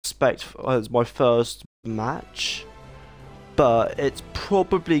expect as my first match, but it's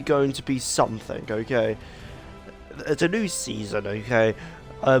probably going to be something, okay? It's a new season, okay?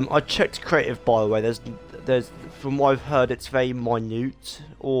 I checked creative, by the way. There's from what I've heard, it's very minute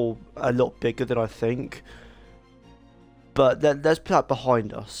or a lot bigger than I think. But let's put that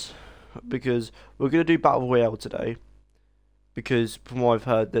behind us because we're gonna do battle royale today. Because from what I've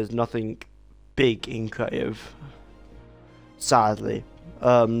heard, there's nothing big in creative, sadly.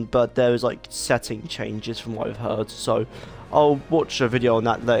 But there is like setting changes from what I've heard. So I'll watch a video on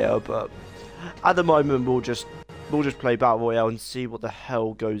that later. But at the moment, we'll just play battle royale and see what the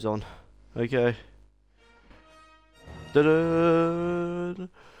hell goes on. Okay. Da-da.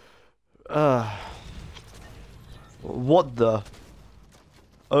 What the?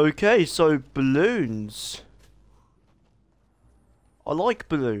 Okay, so balloons. I like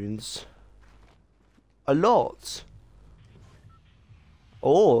balloons. A lot.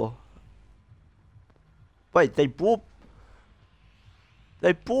 Oh. Wait, they brought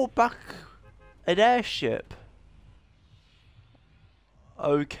back an airship.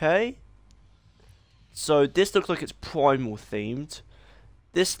 Okay. So this looks like it's primal themed.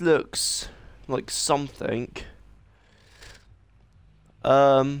 This looks like something.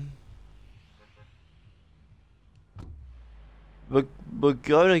 We're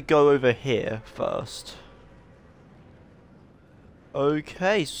gonna go over here first.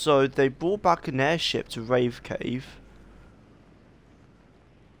 Okay, so they brought back an airship to Rave Cave.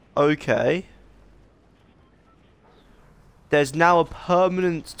 Okay. There's now a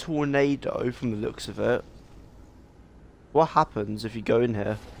permanent tornado from the looks of it. What happens if you go in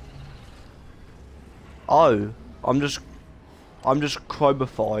here? Oh, I'm just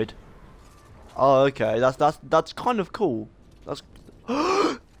chromified. Oh, okay. That's kind of cool. That's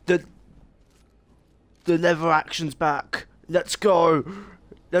the lever action's back. Let's go.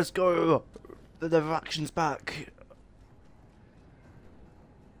 Let's go. The lever action's back.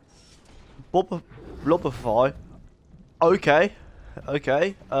 Blobify. Okay.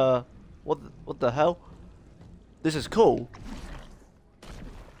 Okay. What the hell? This is cool.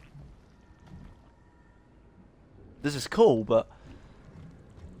 This is cool, but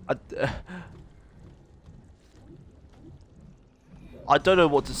I don't know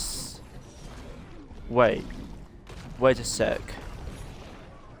what to wait. Wait a sec.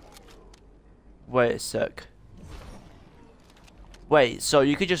 Wait a sec. Wait, so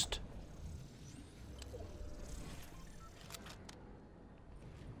you could just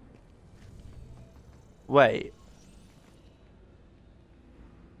wait.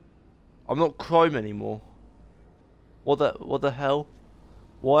 I'm not Chrome anymore. What the hell?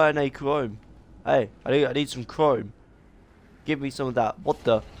 Why aren't I Chrome? Hey, I need some Chrome. Give me some of that. What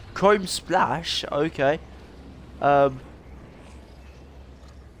the? Chrome Splash? Okay.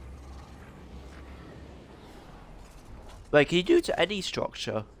 Wait, can you do it to any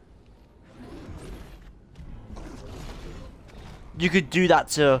structure? You could do that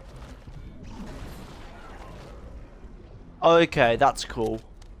to... Okay, that's cool.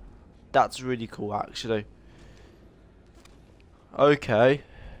 That's really cool, actually. Okay.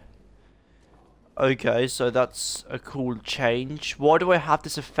 Okay, so that's a cool change. Why do I have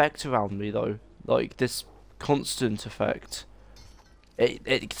this effect around me, though? Like, this constant effect.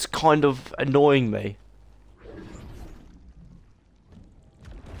 It's kind of annoying me.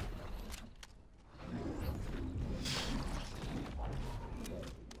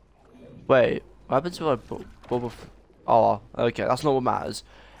 Wait, what happens if I oh, okay, that's not what matters.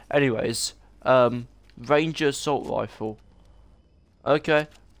 Anyways, Ranger Assault Rifle. Okay.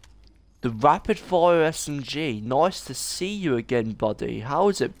 The Rapid Fire SMG. Nice to see you again, buddy. How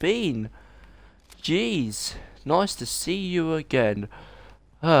has it been? Jeez. Nice to see you again.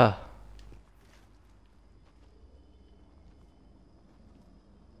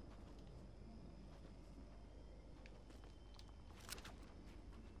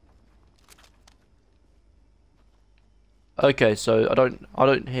 Okay, so I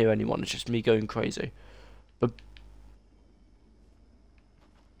don't hear anyone. It's just me going crazy. But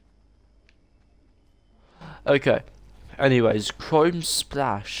okay. Anyways, Chrome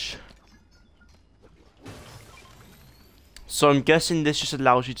Splash. So I'm guessing this just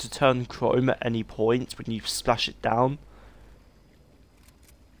allows you to turn Chrome at any point when you splash it down.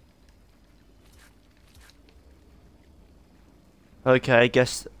 Okay, I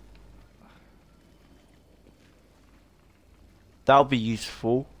guess that'll be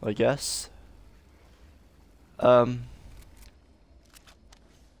useful, I guess.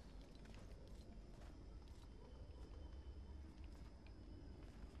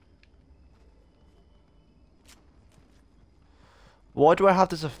 Why do I have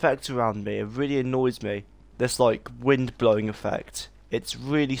this effect around me? It really annoys me. This like wind blowing effect. It's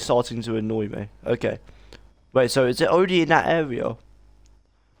really starting to annoy me. Okay. Wait, so is it only in that area?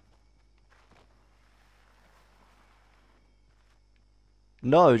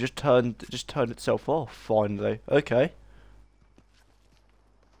 No, just turned itself off finally. Okay.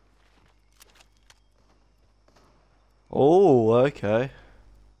 Oh, okay.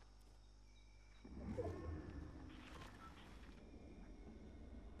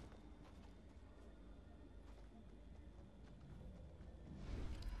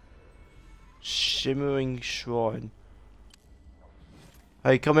 Shimmering shrine.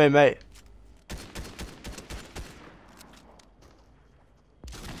 Hey, come here, mate.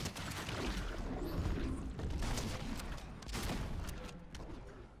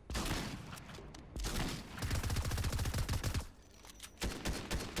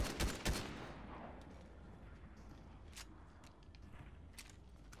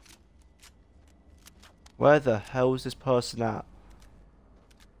 Where the hell is this person at?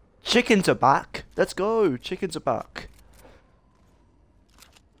 Chickens are back. Let's go. Chickens are back.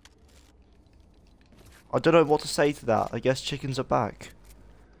 I don't know what to say to that. I guess chickens are back.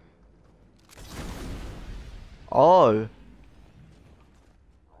 Oh.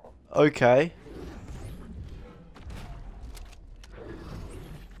 Okay.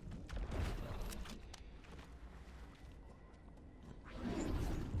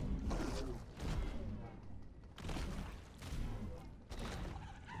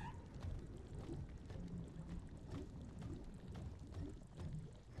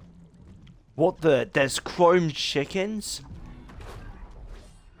 What the? There's chrome chickens?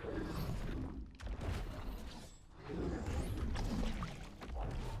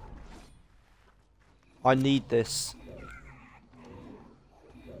 I need this.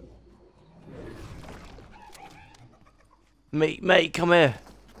 Mate, come here.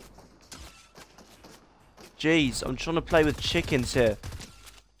 Jeez, I'm trying to play with chickens here.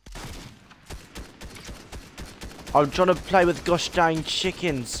 I'm trying to play with gosh dang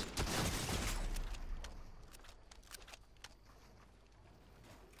chickens.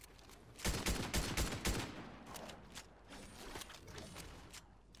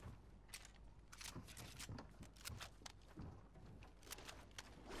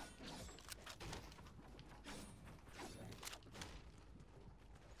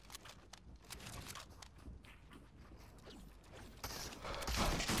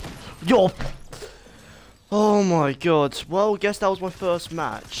 Yo! Oh my god. Well, I guess that was my first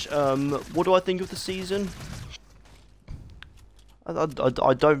match. What do I think of the season? I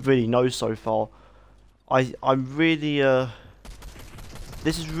don't really know so far. I'm really,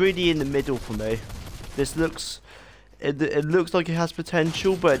 this is really in the middle for me. This looks, it looks like it has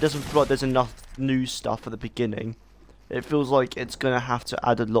potential, but it doesn't feel like there's enough new stuff at the beginning. It feels like it's gonna have to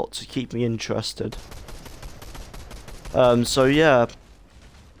add a lot to keep me interested. So yeah.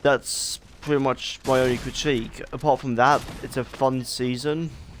 That's pretty much my only critique. Apart from that, it's a fun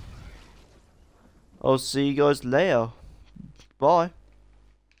season. I'll see you guys later. Bye.